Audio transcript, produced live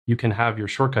you can have your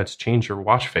shortcuts change your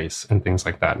watch face and things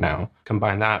like that now.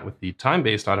 Combine that with the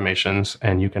time-based automations,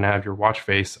 and you can have your watch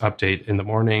face update in the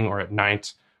morning or at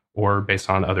night or based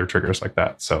on other triggers like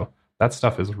that. So that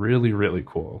stuff is really, really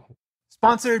cool.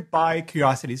 Sponsored by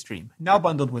CuriosityStream, now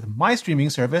bundled with my streaming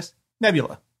service,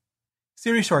 Nebula.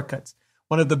 Siri shortcuts,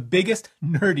 one of the biggest,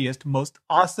 nerdiest, most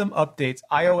awesome updates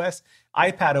iOS,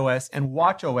 iPadOS, and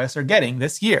watchOS are getting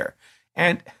this year.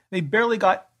 And they barely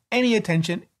got any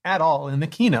attention at all in the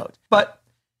keynote. But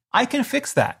I can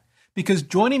fix that, because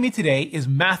joining me today is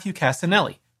Matthew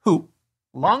Castanelli, who,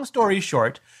 long story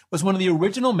short, was one of the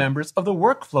original members of the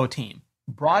workflow team,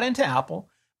 brought into Apple,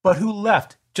 but who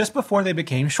left just before they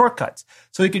became shortcuts,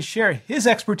 so he could share his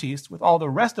expertise with all the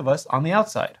rest of us on the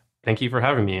outside. Thank you for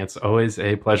having me. It's always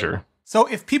a pleasure. So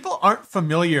if people aren't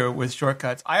familiar with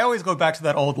shortcuts, I always go back to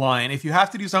that old line. If you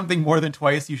have to do something more than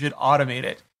twice, you should automate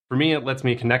it. For me, it lets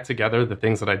me connect together the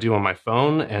things that I do on my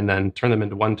phone and then turn them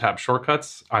into one-tap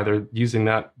shortcuts, either using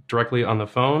that directly on the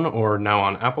phone or now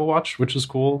on Apple Watch, which is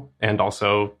cool, and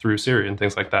also through Siri and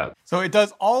things like that. So it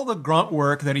does all the grunt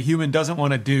work that a human doesn't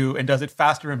want to do and does it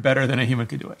faster and better than a human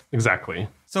could do it. Exactly.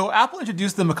 So Apple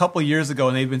introduced them a couple years ago,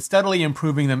 and they've been steadily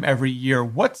improving them every year.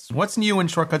 What's new in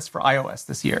shortcuts for iOS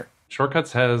this year?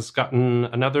 Shortcuts has gotten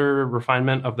another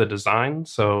refinement of the design,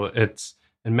 so it's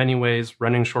in many ways,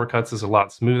 running shortcuts is a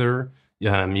lot smoother.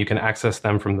 You can access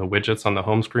them from the widgets on the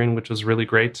home screen, which is really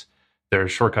great.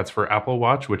 There's shortcuts for Apple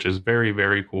Watch, which is very,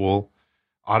 very cool.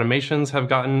 Automations have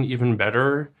gotten even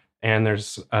better, and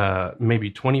there's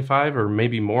maybe 25 or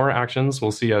maybe more actions.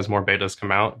 We'll see as more betas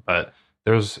come out, but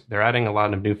they're adding a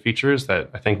lot of new features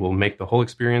that I think will make the whole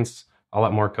experience a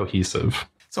lot more cohesive.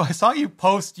 So I saw you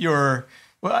post your,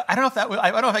 well, I don't know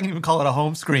if I can even call it a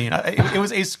home screen. It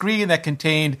was a screen that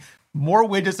contained more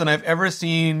widgets than I've ever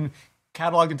seen,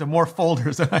 cataloged into more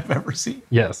folders than I've ever seen.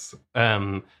 Yes.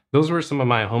 Those were some of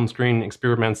my home screen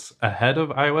experiments ahead of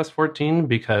iOS 14,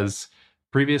 because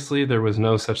previously there was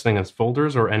no such thing as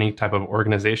folders or any type of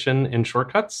organization in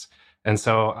shortcuts. And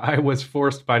so I was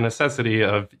forced by necessity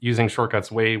of using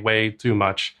shortcuts way, way too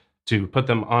much to put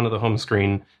them onto the home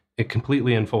screen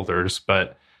completely in folders.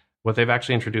 But what they've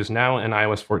actually introduced now in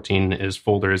iOS 14 is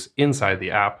folders inside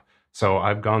the app. So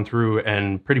I've gone through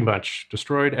and pretty much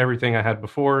destroyed everything I had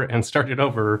before and started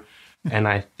over. And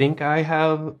I think I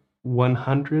have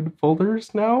 100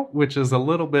 folders now, which is a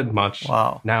little bit much.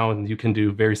 Wow. Now you can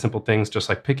do very simple things, just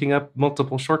like picking up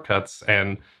multiple shortcuts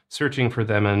and searching for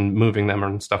them and moving them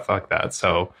and stuff like that.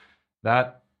 So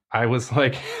that I was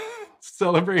like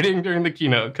celebrating during the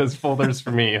keynote, because folders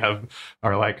for me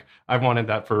are like, I've wanted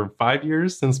that for 5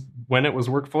 years since when it was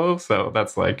workflow. So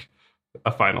that's like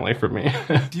a finally for me.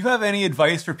 Do you have any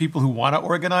advice for people who want to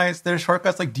organize their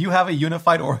shortcuts? Like, do you have a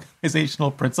unified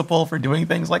organizational principle for doing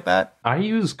things like that? I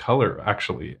use color,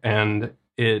 actually, and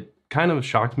it kind of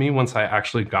shocked me once I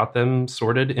actually got them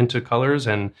sorted into colors,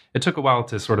 and it took a while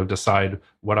to sort of decide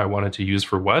what I wanted to use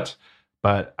for what.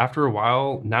 But after a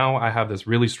while, now I have this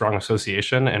really strong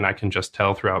association, and I can just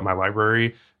tell throughout my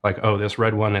library, like, oh, this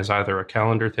red one is either a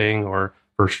calendar thing or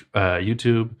for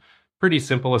YouTube. Pretty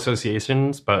simple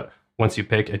associations, but once you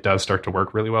pick, it does start to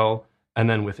work really well. And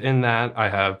then within that, I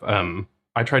have,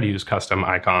 I try to use custom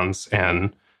icons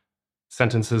and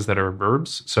sentences that are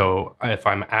verbs. So if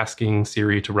I'm asking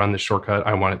Siri to run this shortcut,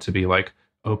 I want it to be like,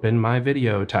 open my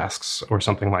video tasks or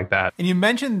something like that. And you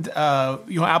mentioned,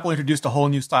 Apple introduced a whole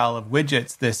new style of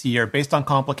widgets this year based on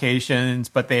complications,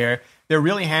 but they're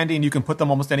really handy and you can put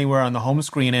them almost anywhere on the home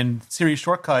screen, and Siri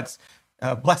shortcuts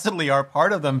blessedly are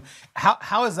part of them.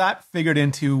 How has that figured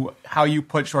into how you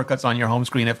put shortcuts on your home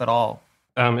screen, if at all?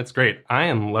 It's great. I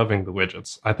am loving the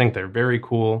widgets. I think they're very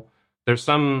cool. There's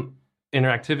some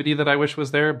interactivity that I wish was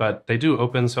there, but they do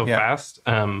open so fast.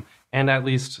 And at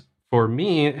least for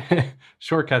me,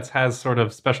 Shortcuts has sort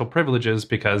of special privileges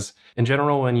because in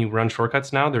general, when you run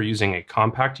Shortcuts now, they're using a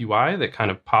compact UI that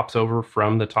kind of pops over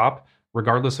from the top,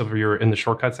 regardless of if you're in the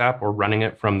Shortcuts app or running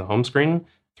it from the home screen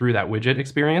through that widget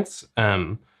experience.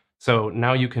 So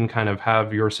now you can kind of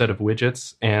have your set of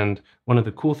widgets. And one of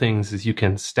the cool things is you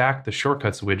can stack the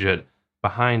Shortcuts widget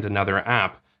behind another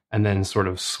app and then sort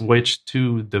of switch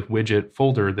to the widget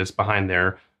folder that's behind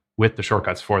there with the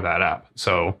shortcuts for that app.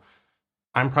 So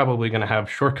I'm probably going to have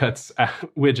Shortcuts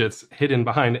widgets hidden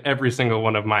behind every single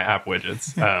one of my app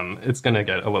widgets. It's going to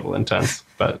get a little intense,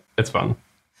 but it's fun.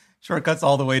 Shortcuts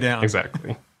all the way down.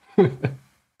 Exactly.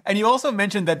 And you also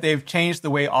mentioned that they've changed the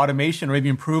way automation, or maybe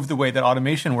improved the way that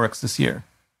automation works this year.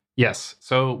 Yes.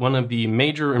 So one of the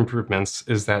major improvements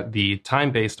is that the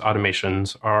time-based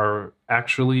automations are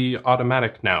actually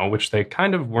automatic now, which they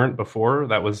kind of weren't before.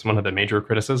 That was one of the major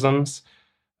criticisms.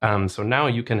 So now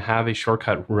you can have a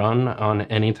shortcut run on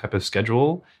any type of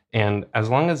schedule. And as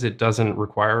long as it doesn't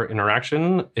require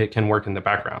interaction, it can work in the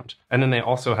background. And then they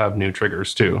also have new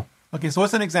triggers too. Okay, so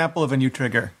what's an example of a new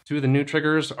trigger? Two of the new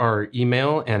triggers are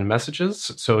email and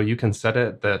messages. So you can set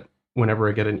it that whenever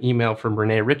I get an email from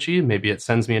Renee Ritchie, maybe it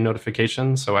sends me a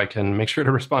notification so I can make sure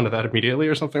to respond to that immediately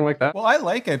or something like that. Well, I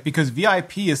like it because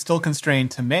VIP is still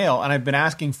constrained to mail, and I've been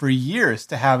asking for years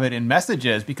to have it in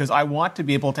messages because I want to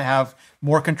be able to have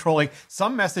more control. Like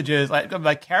some messages,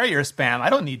 like carrier spam, I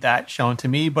don't need that shown to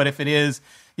me, but if it is,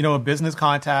 a business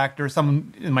contact or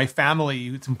someone in my family,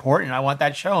 it's important. I want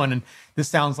that shown. And this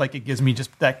sounds like it gives me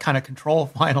just that kind of control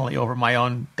finally over my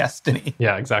own destiny.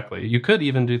 Yeah, exactly. You could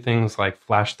even do things like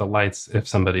flash the lights if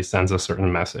somebody sends a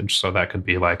certain message. So that could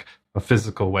be like a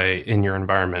physical way in your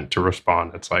environment to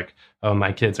respond. It's like, oh,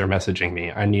 my kids are messaging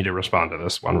me. I need to respond to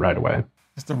this one right away.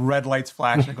 Just the red lights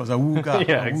flash and it goes, awooga.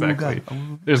 Yeah, exactly.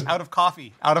 There's out of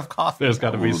coffee. There's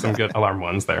got to be some good alarm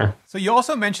ones there. So you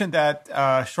also mentioned that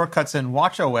shortcuts in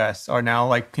watchOS are now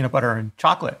like peanut butter and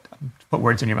chocolate. Put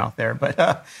words in your mouth there.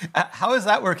 But how is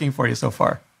that working for you so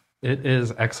far? It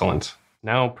is excellent.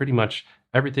 Now pretty much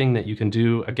everything that you can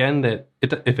do, again,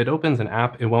 if it opens an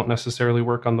app, it won't necessarily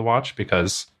work on the watch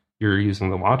because you're using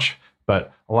the watch.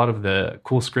 But a lot of the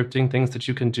cool scripting things that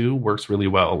you can do works really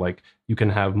well. Like you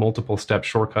can have multiple step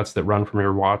shortcuts that run from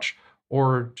your watch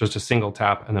or just a single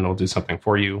tap and then it'll do something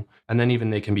for you. And then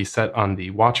even they can be set on the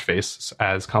watch face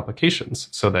as complications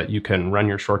so that you can run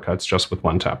your shortcuts just with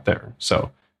one tap there.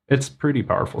 So it's pretty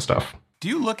powerful stuff. Do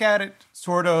you look at it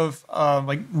sort of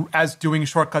like as doing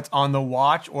shortcuts on the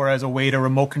watch or as a way to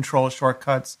remote control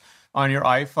shortcuts on your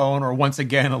iPhone, or once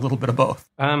again, a little bit of both?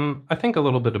 I think a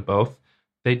little bit of both.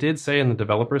 They did say in the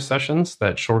developer sessions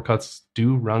that shortcuts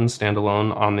do run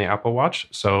standalone on the Apple Watch.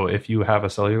 So if you have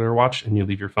a cellular watch and you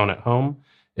leave your phone at home,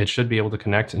 it should be able to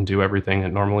connect and do everything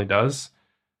it normally does.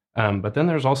 But then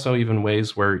there's also even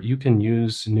ways where you can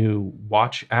use new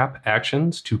watch app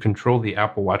actions to control the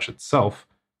Apple Watch itself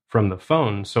from the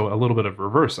phone. So a little bit of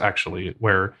reverse, actually,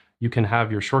 where you can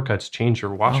have your shortcuts change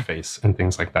your watch face and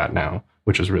things like that now,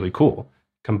 which is really cool.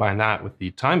 Combine that with the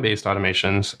time-based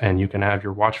automations, and you can have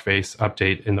your watch face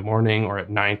update in the morning or at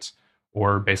night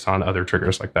or based on other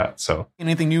triggers like that. So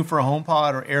anything new for a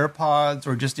HomePod or AirPods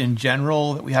or just in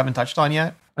general that we haven't touched on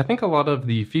yet? I think a lot of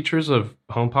the features of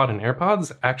HomePod and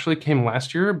AirPods actually came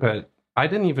last year, but I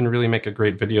didn't even really make a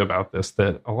great video about this,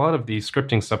 that a lot of the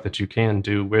scripting stuff that you can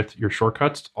do with your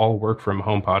shortcuts all work from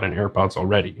HomePod and AirPods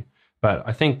already. But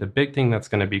I think the big thing that's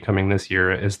going to be coming this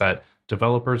year is that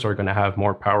developers are going to have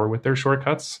more power with their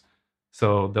shortcuts.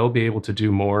 So they'll be able to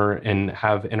do more and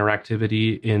have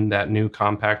interactivity in that new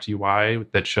compact UI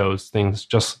that shows things,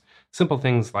 just simple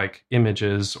things like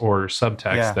images or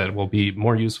subtext that will be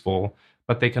more useful.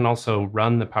 But they can also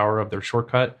run the power of their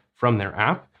shortcut from their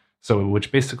app. So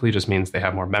which basically just means they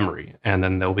have more memory, and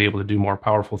then they'll be able to do more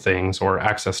powerful things or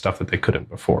access stuff that they couldn't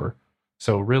before.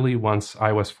 So really, once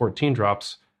iOS 14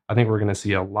 drops, I think we're going to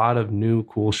see a lot of new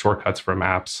cool shortcuts from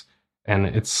apps. And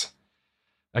it's,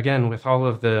 again, with all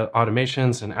of the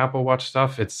automations and Apple Watch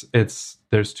stuff,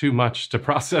 there's too much to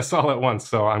process all at once.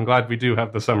 So I'm glad we do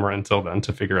have the summer until then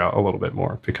to figure out a little bit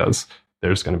more, because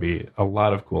there's going to be a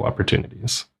lot of cool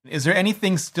opportunities. Is there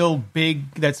anything still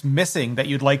big that's missing that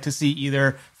you'd like to see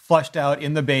either flushed out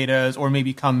in the betas or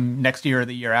maybe come next year or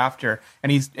the year after?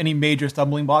 Any major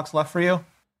stumbling blocks left for you?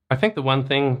 I think the one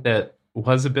thing that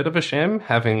was a bit of a shame,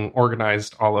 having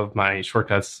organized all of my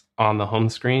shortcuts on the home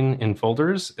screen in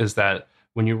folders, is that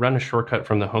when you run a shortcut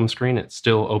from the home screen, it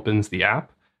still opens the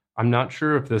app. I'm not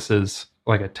sure if this is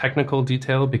like a technical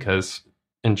detail, because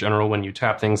in general, when you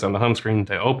tap things on the home screen,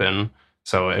 they open.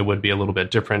 So it would be a little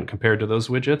bit different compared to those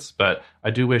widgets. But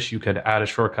I do wish you could add a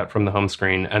shortcut from the home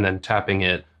screen and then tapping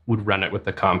it would run it with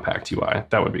the compact UI.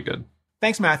 That would be good.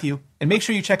 Thanks, Matthew. And make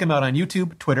sure you check him out on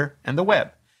YouTube, Twitter, and the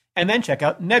web. And then check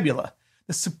out Nebula,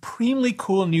 the supremely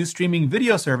cool new streaming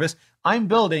video service I'm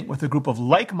building with a group of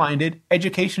like-minded,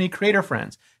 educationally creator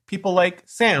friends. People like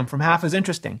Sam from Half as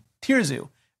Interesting, Tirzu,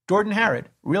 Jordan Harrod,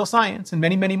 Real Science, and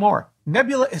many, many more.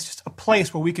 Nebula is just a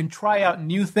place where we can try out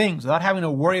new things without having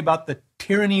to worry about the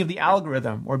tyranny of the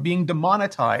algorithm or being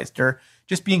demonetized or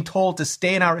just being told to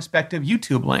stay in our respective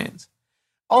YouTube lanes.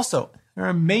 Also, there are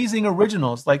amazing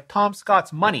originals like Tom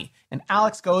Scott's Money and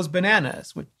Alex Goes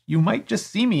Bananas, which you might just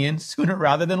see me in sooner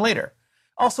rather than later.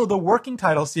 Also, the Working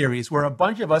Title series, where a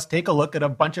bunch of us take a look at a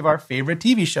bunch of our favorite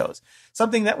TV shows,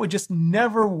 something that would just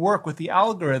never work with the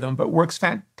algorithm, but works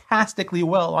fantastically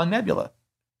well on Nebula.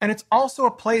 And it's also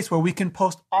a place where we can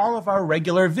post all of our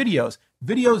regular videos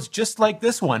just like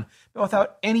this one, but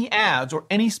without any ads or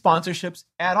any sponsorships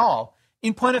at all.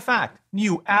 In point of fact,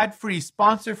 new ad-free,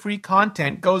 sponsor-free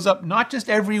content goes up not just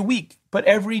every week, but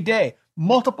every day,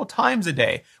 multiple times a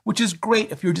day, which is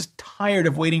great if you're just tired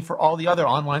of waiting for all the other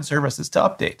online services to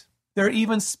update. There are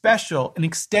even special and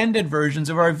extended versions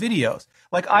of our videos.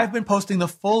 Like I've been posting the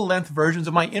full-length versions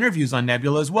of my interviews on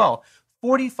Nebula as well.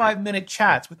 45-minute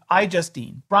chats with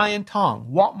iJustine, Brian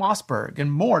Tong, Walt Mossberg,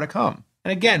 and more to come.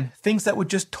 And again, things that would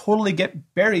just totally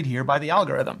get buried here by the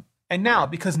algorithm. And now,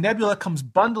 because Nebula comes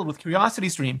bundled with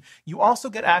CuriosityStream, you also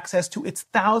get access to its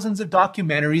thousands of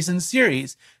documentaries and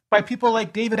series by people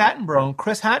like David Attenborough and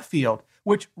Chris Hadfield,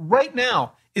 which right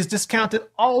now is discounted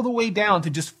all the way down to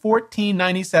just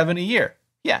 $14.97 a year.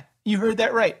 Yeah, you heard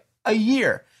that right. A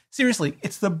year. Seriously,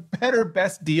 it's the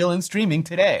best deal in streaming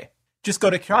today. Just go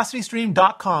to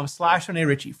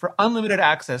curiositystream.com/ReneRitchie for unlimited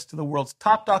access to the world's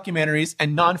top documentaries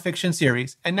and nonfiction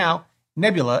series, and now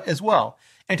Nebula as well.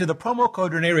 Enter the promo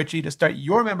code ReneRitchie to start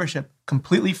your membership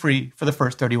completely free for the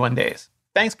first 31 days.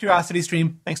 Thanks,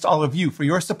 CuriosityStream. Thanks to all of you for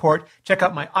your support. Check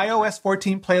out my iOS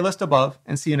 14 playlist above,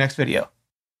 and see you next video.